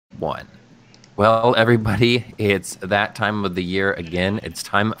One. Well, everybody, it's that time of the year again. It's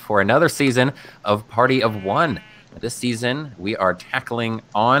time for another season of Party of One. This season, we are tackling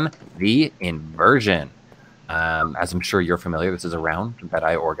on the Inversion. As I'm sure you're familiar, this is a round that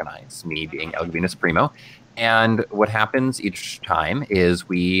I organize, me being El Venus Primo. And what happens each time is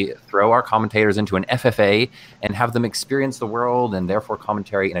we throw our commentators into an FFA and have them experience the world and therefore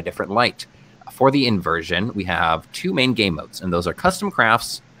commentary in a different light. For the Inversion, we have two main game modes, and those are custom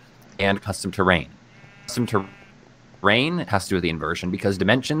crafts and custom terrain. Custom terrain has to do with the inversion because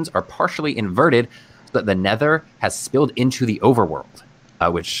dimensions are partially inverted so that the nether has spilled into the overworld,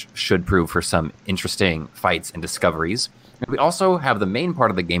 which should prove for some interesting fights and discoveries. And we also have the main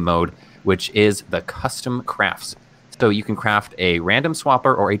part of the game mode, which is the custom crafts. So you can craft a random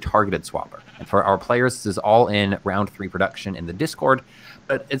swapper or a targeted swapper. And for our players, this is all in round 3 production in the Discord.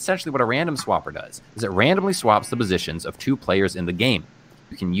 But essentially what a random swapper does is it randomly swaps the positions of 2 players in the game.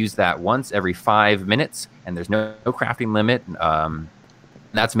 You can use that once every 5 minutes, and there's no crafting limit.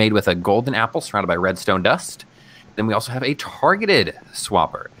 That's made with a golden apple surrounded by redstone dust. Then we also have a targeted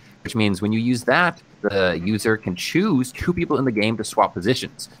swapper, which means when you use that, the user can choose 2 people in the game to swap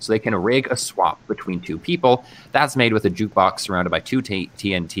positions. So they can rig a swap between 2 people. That's made with a jukebox surrounded by 2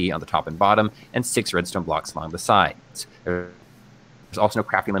 TNT on the top and bottom and 6 redstone blocks along the sides. There's also no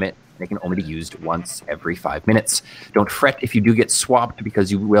crafting limit. They can only be used once every 5 minutes. Don't fret if you do get swapped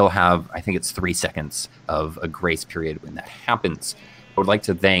because you will have, I think it's 3 seconds of a grace period when that happens. I would like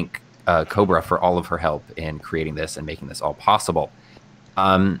to thank Cobra for all of her help in creating this and making this all possible.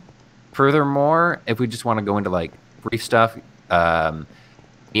 Furthermore, if we just want to go into like brief stuff,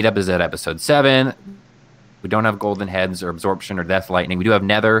 meetup is at episode 7. We don't have golden heads or absorption or death lightning. We do have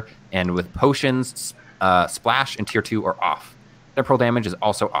nether, and with potions, splash and tier 2 are off. Their pearl damage is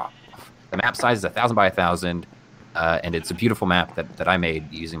also off. The map size is 1,000 by 1,000, and it's a beautiful map that I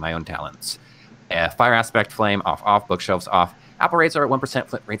made using my own talents. Fire aspect, flame, off, bookshelves, off. Apple rates are at 1%,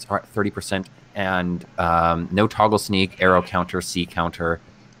 flint rates are at 30%, and no toggle sneak, arrow counter, C counter,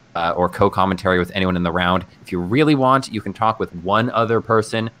 or co-commentary with anyone in the round. If you really want, you can talk with one other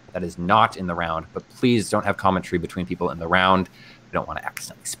person that is not in the round, but please don't have commentary between people in the round. We don't want to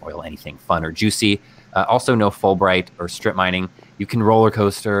accidentally spoil anything fun or juicy. Also, no Fulbright or strip mining. You can roller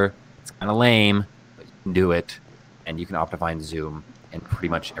coaster. It's kind of lame, but you can do it. And you can Optifine Zoom and pretty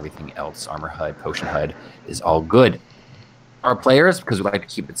much everything else. Armor HUD, Potion HUD is all good. Our players, because we like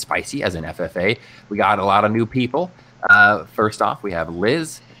to keep it spicy as an FFA, we got a lot of new people. First off, we have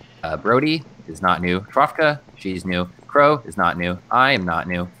Liz. Brody is not new. Trofka, she's new. Crow is not new. I am not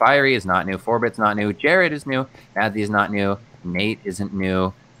new. Fiery is not new. Forbit's not new. Jared is new. Matthew is not new. Nate isn't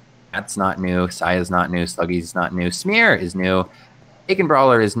new. Matt's not new. Saya's not new. Sluggy's not new. Smear is new. Bacon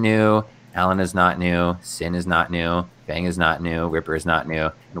Brawler is new. Alan is not new. Sin is not new. Fang is not new. Ripper is not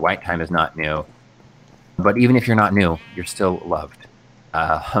new. And White Time is not new. But even if you're not new, you're still loved.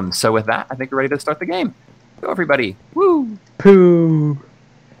 So with that, I think we're ready to start the game. Go, everybody. Woo! Pooh!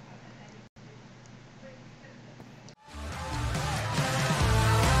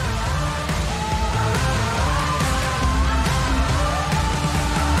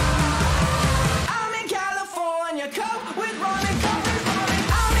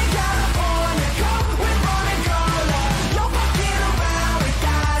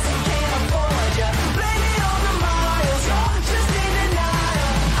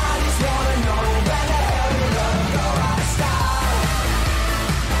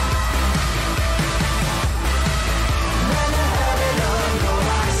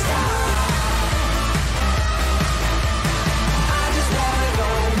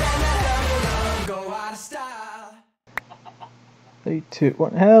 Three, two,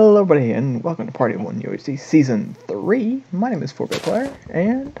 one. Hello, everybody, and welcome to Party of One UHC Season 3. My name is 4-Bit Player,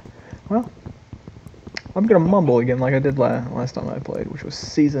 and, well, I'm gonna mumble again like I did last time I played, which was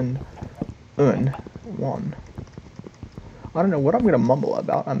Season 1. I don't know what I'm gonna mumble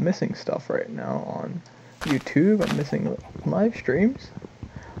about. I'm missing stuff right now on YouTube. I'm missing live streams,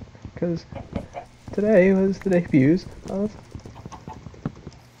 because today was the debuts of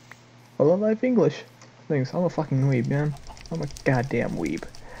Hello Life English things. I'm a fucking weeb, man. I'm a goddamn weeb.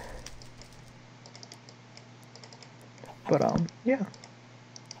 But, yeah.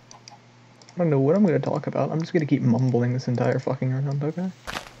 I don't know what I'm gonna talk about. I'm just gonna keep mumbling this entire fucking round, okay?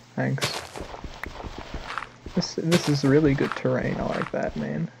 Thanks. This is really good terrain. I like that,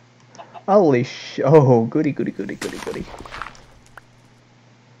 man. Holy oh, goody.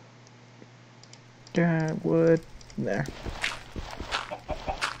 God, wood. There.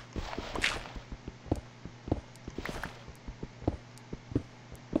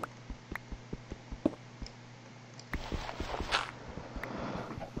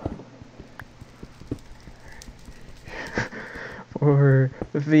 or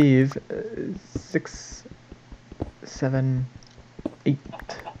Vive 6, 7, 8,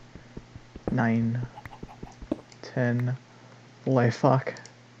 9, 10. Life fuck.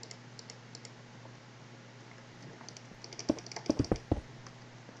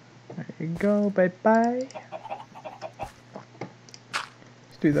 There you go, bye bye.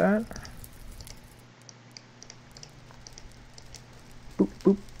 Let's do that. Boop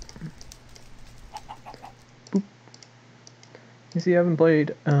boop. Boop. You see, I haven't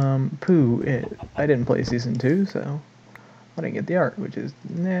played Pooh. I didn't play season 2, so I didn't get the art, which is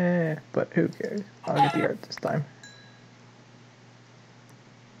nah. But who cares? I'll get the art this time.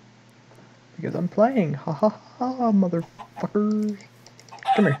 Because I'm playing, ha ha ha, motherfuckers.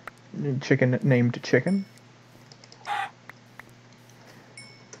 Come here, chicken named Chicken.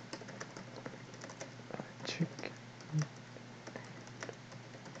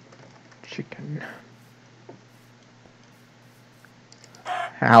 Chicken.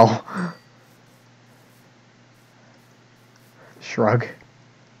 Ow. Shrug.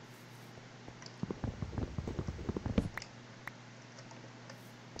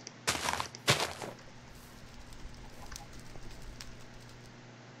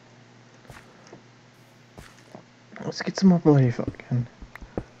 Let's get some more bloody fucking.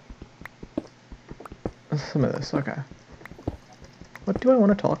 Some of this, okay. What do I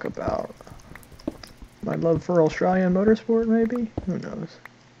want to talk about? My love for Australian motorsport, maybe? Who knows?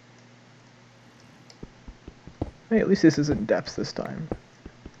 Hey, at least this is in depth this time.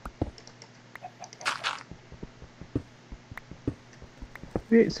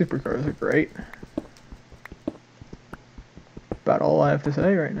 V8 supercars are great. About all I have to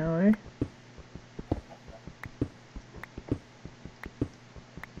say right now, eh?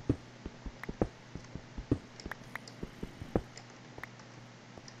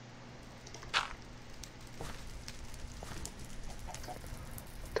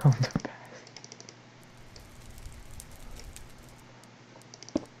 Tons of pass.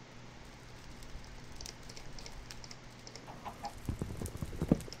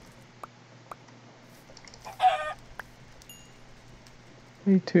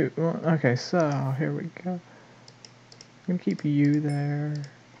 Me too. Well, okay, so here we go. I'm gonna keep you there.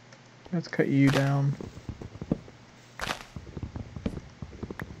 Let's cut you down.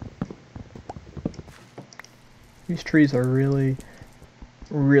 These trees are really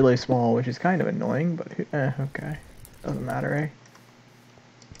small, which is kind of annoying, but okay. Doesn't matter, eh?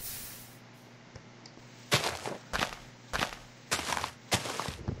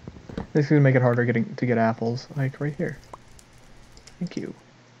 This is gonna make it harder to get apples, like right here. Thank you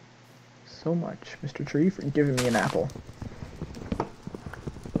so much, Mr. Tree, for giving me an apple.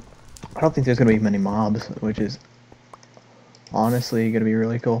 I don't think there's gonna be many mobs, which is honestly gonna be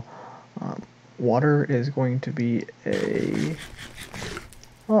really cool. Water is going to be a...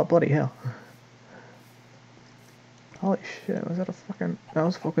 Oh, bloody hell. Holy shit, was that a fucking... That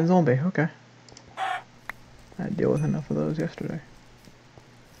was a fucking zombie, okay. I had to deal with enough of those yesterday.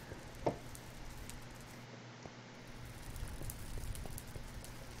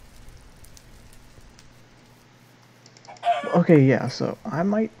 Okay, yeah, so I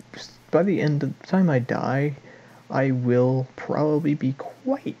might... By the end of the time I die, I will probably be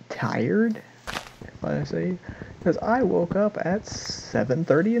quite tired. If I say... Because I woke up at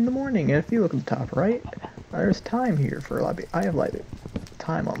 7:30 in the morning, and if you look at the top right, there's time here for lobby. I have like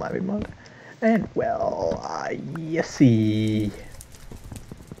time on lobby mode, and well, you see,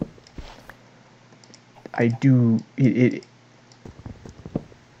 I do it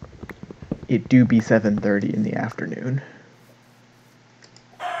do be 7:30 in the afternoon.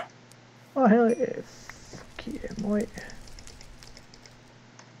 Oh hell yeah! Fuck yeah, boy.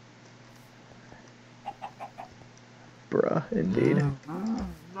 Bruh, indeed.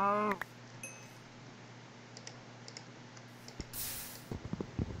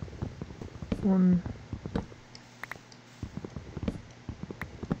 One.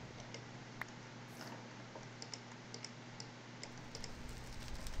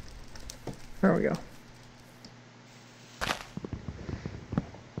 There we go.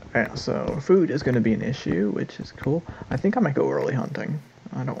 Alright, so food is going to be an issue, which is cool. I think I might go early hunting.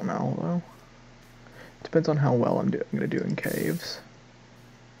 I don't know, though. Depends on how well I'm going to do in caves.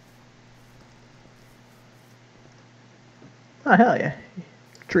 Oh, hell yeah.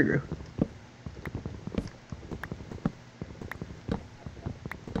 Tree grew.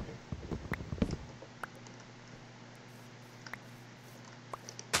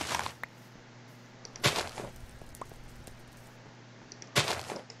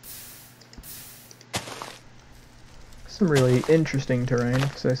 Some really interesting terrain,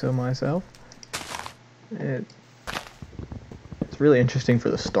 if I say so myself. It's really interesting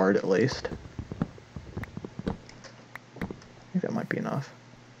for the start, at least. I think that might be enough.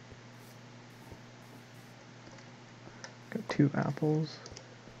 Got 2 apples.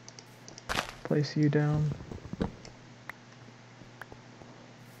 Place you down.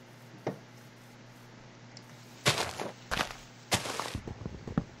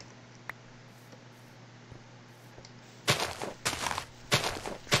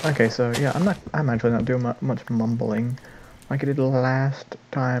 Okay, so yeah, I'm actually not doing much mumbling like I did last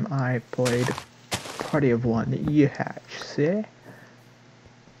time I played Party of One UHC.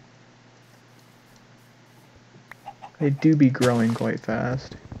 They do be growing quite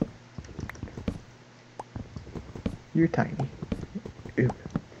fast. You're tiny. Oop.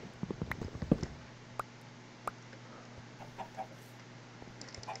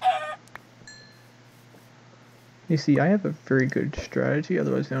 You see, I have a very good strategy,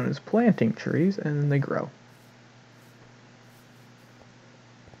 otherwise known as planting trees, and then they grow.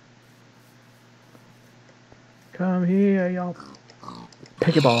 Come here, y'all.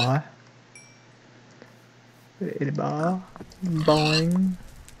 Pick a ball. Hit a ball. Boing.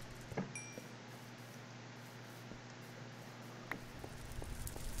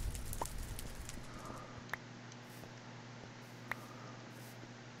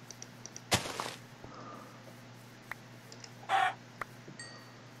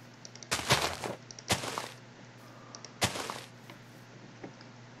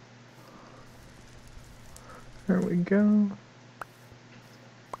 There we go.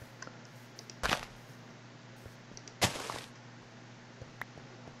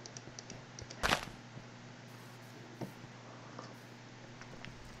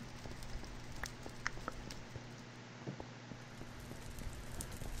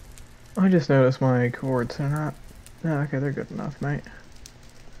 I just noticed my cords are not... Oh, okay, they're good enough, mate.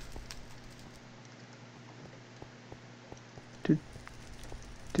 Did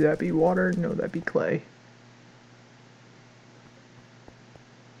that be water? No, that'd be clay.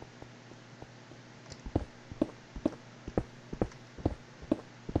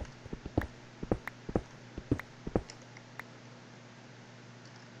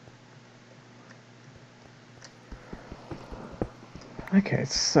 Okay,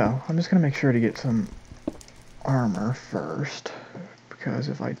 so I'm just gonna make sure to get some armor first, because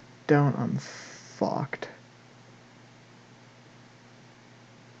if I don't, I'm fucked.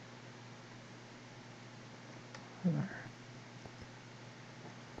 There.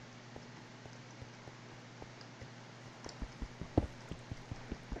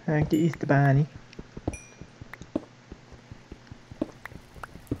 Get used to Barney.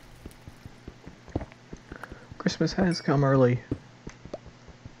 Christmas has come early.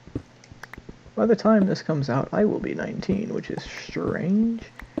 By the time this comes out, I will be 19, which is strange.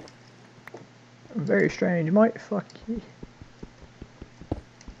 Very strange. Might fuck you.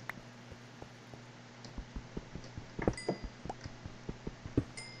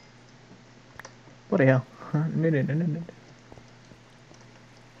 What the hell? No.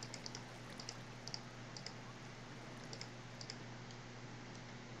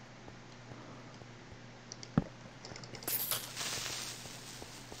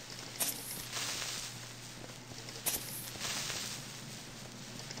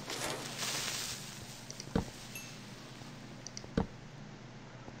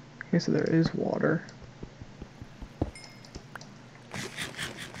 Okay, so there is water.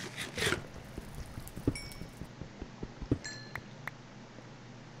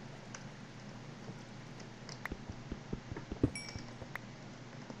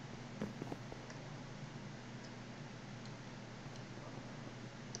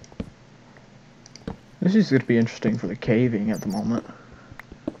 This is going to be interesting for the caving at the moment.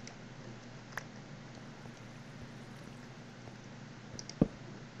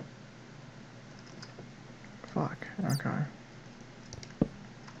 Fuck, okay.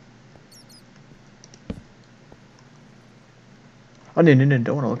 Oh, no,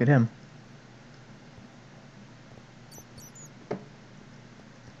 don't want to look at him.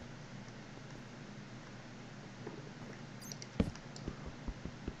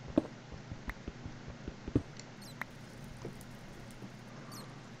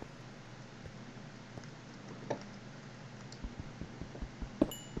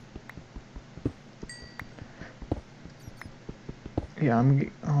 Yeah,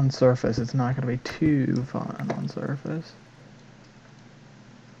 I'm on surface. It's not going to be too fun on surface.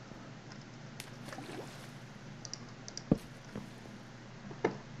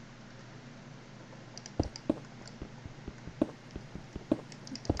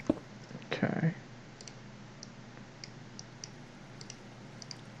 Okay.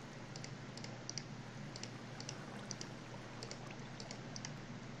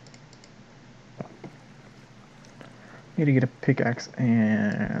 Need to get a pickaxe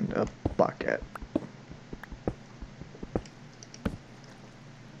and a bucket.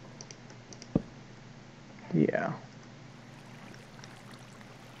 Yeah.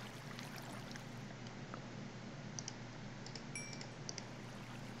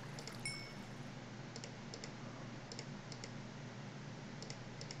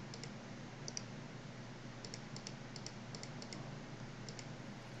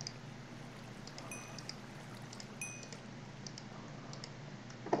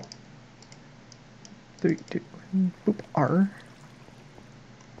 Three, two, boop, R.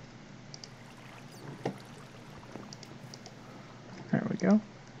 There we go.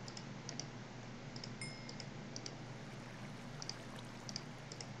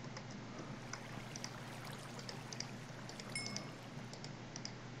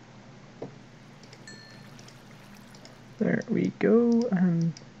 There we go.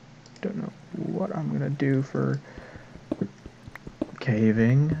 Don't know what I'm gonna do for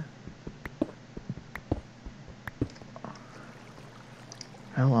caving.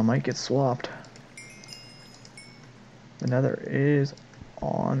 Hell, I might get swapped. The nether is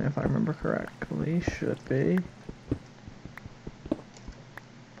on, if I remember correctly. Should be.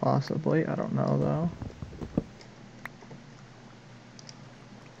 Possibly. I don't know, though.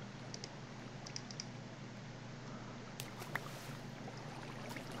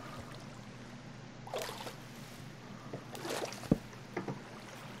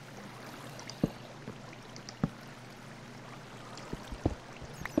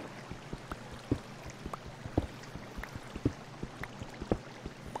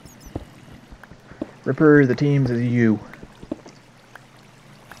 Ripper, the teams is you.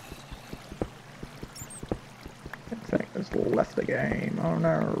 I think it's left the game. Oh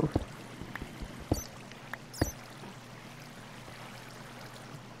no.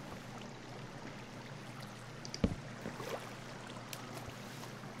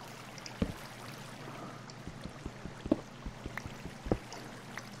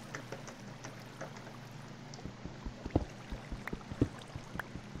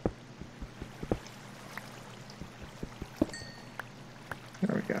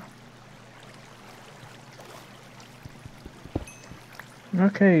 There we go.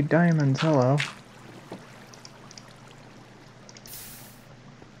 Okay, diamonds, hello. I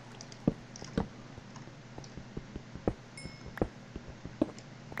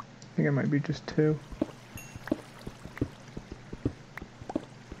think it might be just two.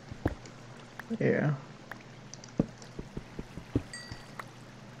 Yeah.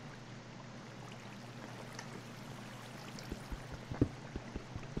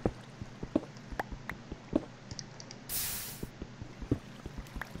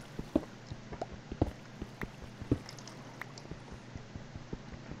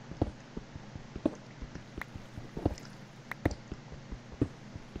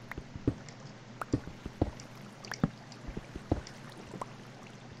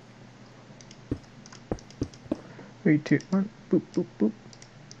 Three, two, one. Boop, boop, boop.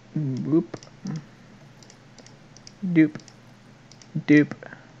 Boop. Doop. Doop.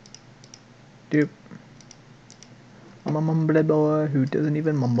 Doop. I'm a mumbly boy who doesn't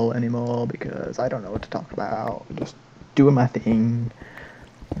even mumble anymore because I don't know what to talk about. Just doing my thing.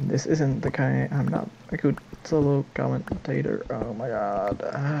 And this isn't the kind. I'm not a good solo commentator. Oh my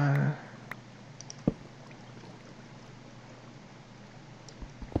god.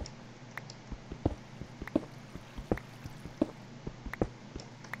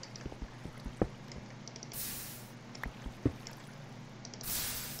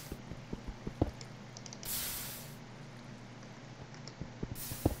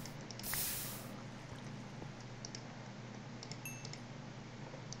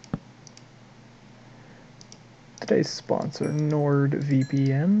 Today's sponsor,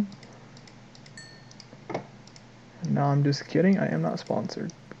 NordVPN. No, I'm just kidding. I am not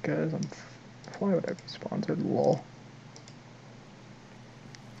sponsored because I'm. Why would I be sponsored? Lol.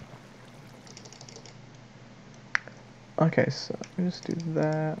 Okay, so let me just do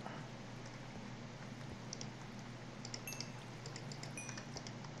that.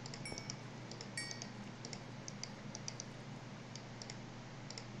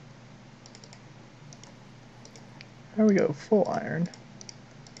 There we go, full iron.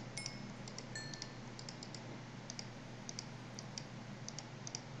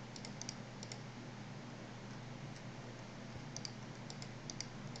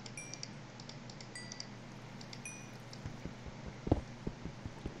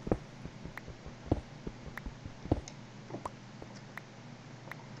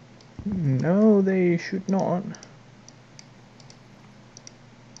 No, they should not.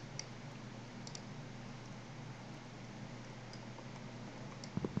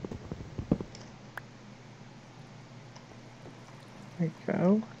 we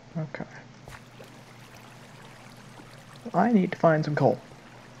go. Okay. I need to find some coal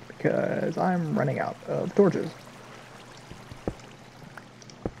because I'm running out of torches.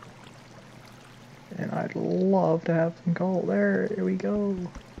 And I'd love to have some coal. There we go.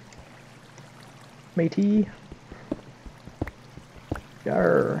 Matey.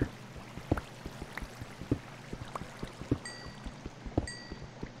 Yarr.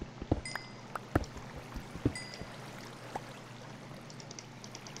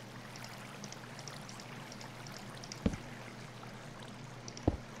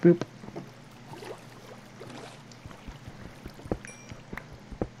 Boop.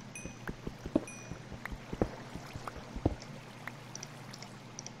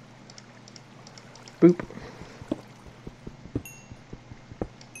 Boop.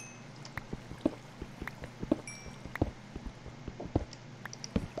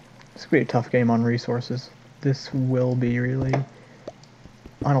 This could be a tough game on resources. This will be really...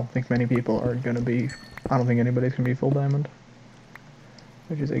 I don't think many people are gonna be... I don't think anybody's gonna be full diamond.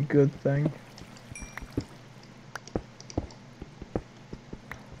 Which is a good thing.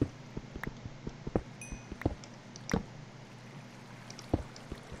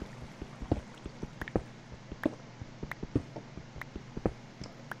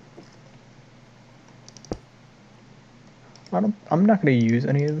 I'm not going to use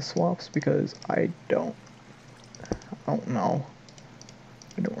any of the swaps because I don't know.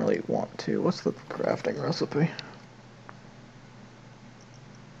 I don't really want to. What's the crafting recipe?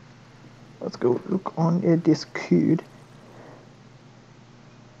 Let's go look on a Discord.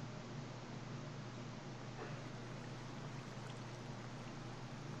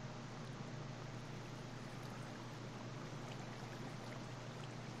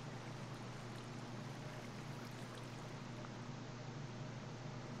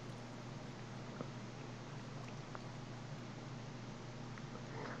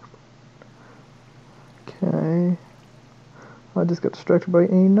 Okay. I just got distracted by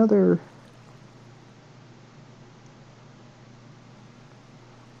another.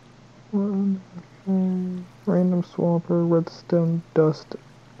 Random swapper, redstone dust,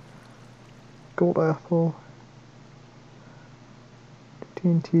 gold apple,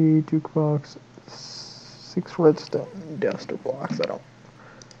 TNT, jukebox, 6 redstone duster blocks. I don't.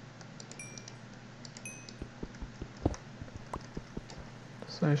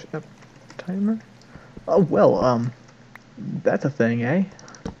 Slash up timer. Oh well, that's a thing, eh?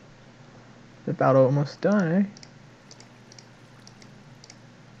 It's about almost done, eh?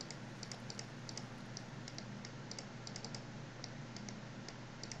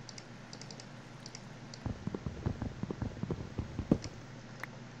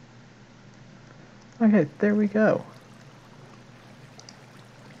 Okay, there we go.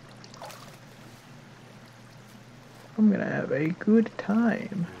 I'm gonna have a good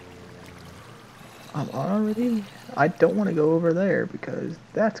time. I don't want to go over there because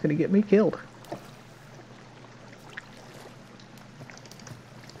that's gonna get me killed.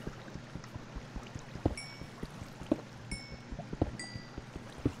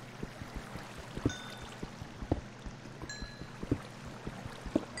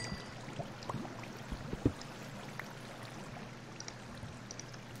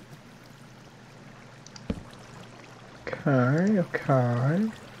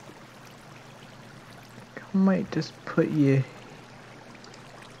 Okay. I might just put you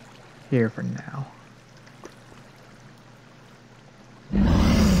here for now.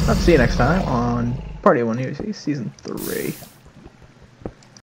 I'll see you next time on Party of One UHC Season 3.